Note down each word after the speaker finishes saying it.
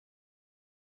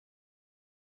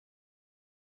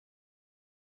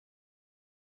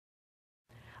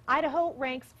Idaho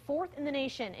ranks 4th in the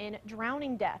nation in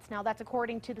drowning deaths. Now that's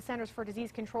according to the Centers for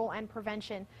Disease Control and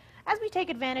Prevention. As we take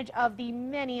advantage of the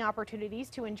many opportunities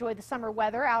to enjoy the summer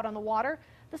weather out on the water,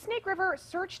 the Snake River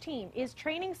Search Team is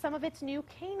training some of its new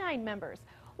canine members.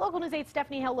 Local News 8's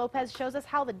Stephanie Hale-Lopez shows us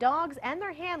how the dogs and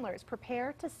their handlers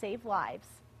prepare to save lives.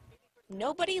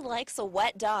 Nobody likes a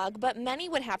wet dog, but many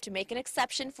would have to make an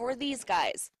exception for these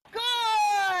guys. Good.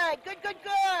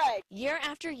 Year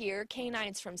after year,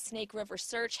 canines from Snake River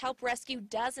Search help rescue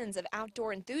dozens of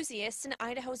outdoor enthusiasts in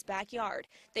Idaho's backyard.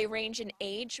 They range in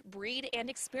age, breed, and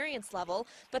experience level,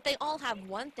 but they all have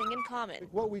one thing in common.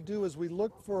 What we do is we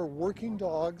look for working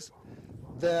dogs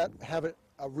that have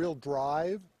a real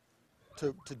drive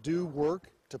to do work,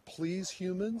 to please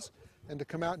humans, and to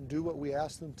come out and do what we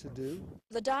ask them to do.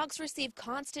 The dogs receive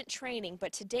constant training,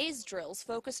 but today's drills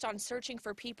focused on searching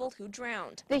for people who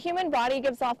drowned. The human body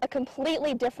gives off a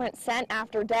completely different scent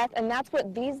after death, and that's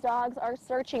what these dogs are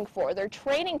searching for. They're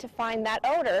training to find that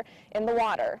odor in the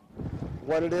water.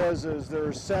 What it is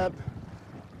there's scent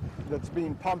that's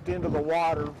being pumped into the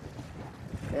water,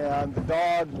 and the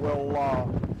dog will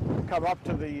come up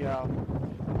to the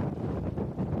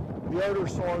odor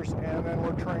source, and then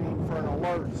we're training for an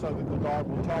alert so that the dog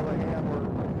will tell the handler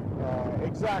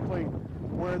exactly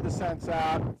where the scent's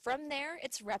at. From there,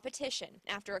 it's repetition.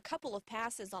 After a couple of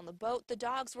passes on the boat, the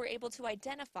dogs were able to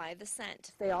identify the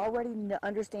scent. They already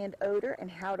understand odor and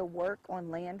how to work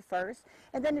on land first,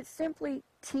 and then it's simply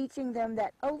teaching them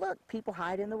that, oh look, people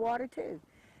hide in the water too.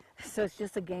 So it's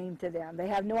just a game to them. They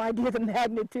have no idea the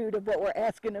magnitude of what we're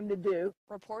asking them to do.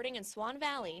 Reporting in Swan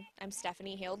Valley, I'm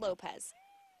Stephanie Hale-Lopez.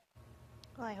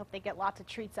 Well, I hope they get lots of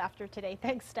treats after today.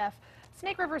 Thanks, Steph.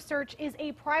 Snake River Search is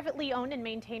a privately owned and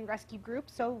maintained rescue group,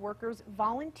 so workers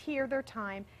volunteer their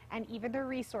time and even their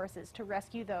resources to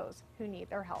rescue those who need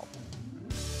their help.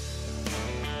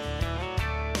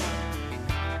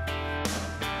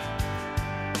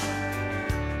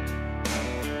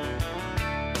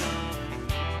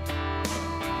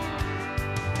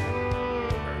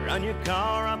 Run your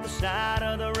car off the side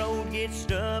of the road, get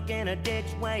stuck in a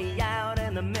ditch way out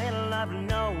in the middle of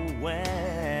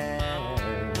nowhere.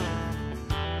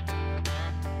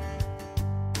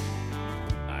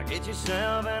 Get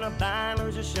yourself in a bind,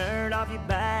 lose a shirt off your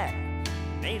back.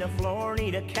 Need a floor,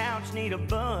 need a couch, need a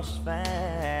bus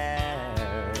fare.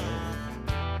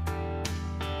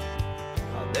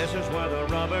 This is where the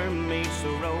rubber meets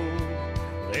the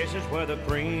road. This is where the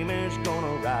cream is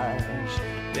gonna rise.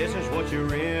 This is what you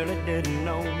really didn't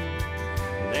know.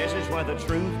 This is where the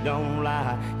truth don't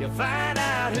lie. You find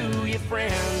out who your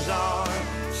friends are.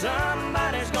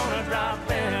 Somebody's gonna drop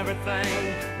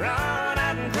everything, run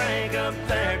out and crank up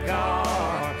their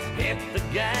car. Hit the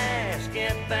gas,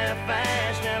 get there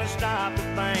fast, never stop to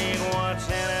think what's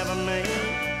in it for me,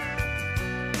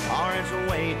 or it's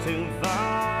way too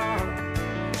far.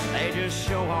 They just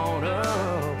show on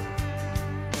up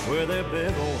with their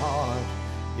big old heart.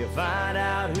 You find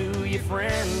out who your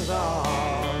friends are.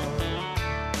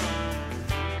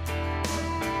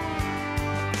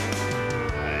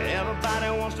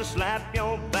 Everybody wants to slap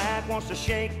your back, wants to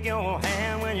shake your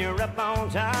hand when you're up on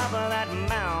top of that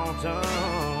mountain.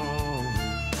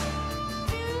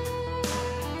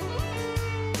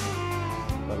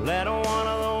 But let one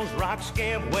of those rocks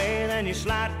give way, then you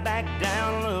slide back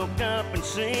down, look up and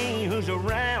see who's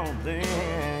around then.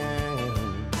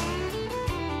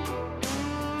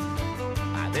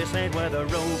 This ain't where the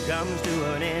road comes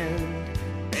to an end.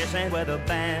 This ain't where the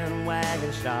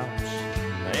bandwagon stops.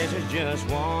 This is just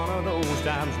one of those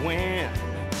times when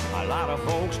a lot of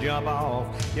folks jump off.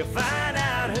 You find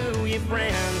out who your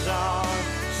friends are.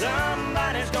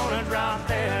 Somebody's gonna drop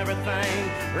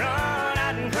everything, run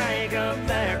out and crank up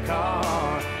their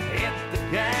car. Hit the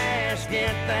gas,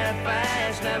 get there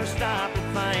fast, never stop to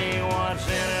think what's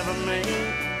in it for me,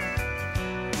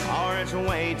 or it's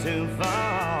way too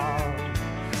far.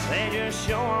 They just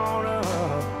show on up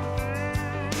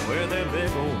with their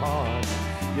big old heart.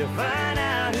 You find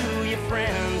out who your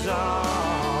friends are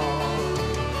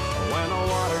when the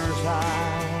water's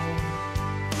high,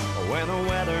 when the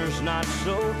weather's not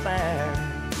so bad,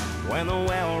 when the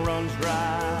well runs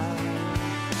dry.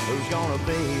 Who's gonna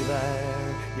be there?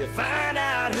 You find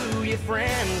out who your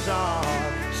friends are.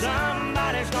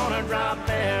 Somebody's gonna drop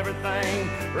everything,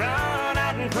 run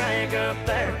out and crank up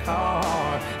their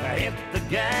car. Hit the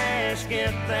gas,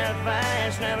 get there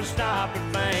fast, never stop to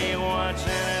think what's in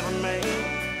it for me,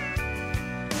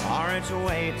 or it's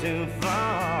way too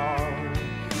far.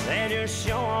 They just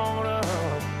show on up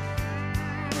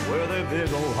with their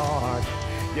big old heart.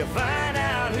 You find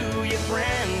out who your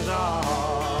friends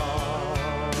are.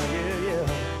 Yeah, yeah.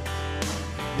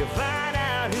 You find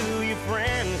out who your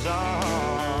friends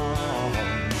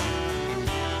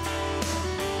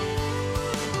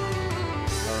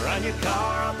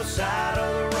car off the side of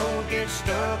the road, get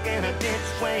stuck in a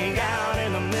ditch way out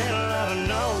in the middle of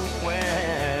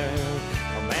nowhere.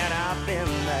 Oh man, I've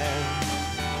been there.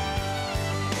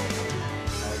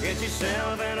 Get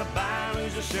yourself in a bind,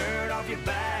 lose a shirt off your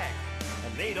back.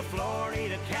 Need a floor,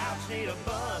 need a couch, need a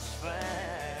bus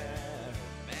fare.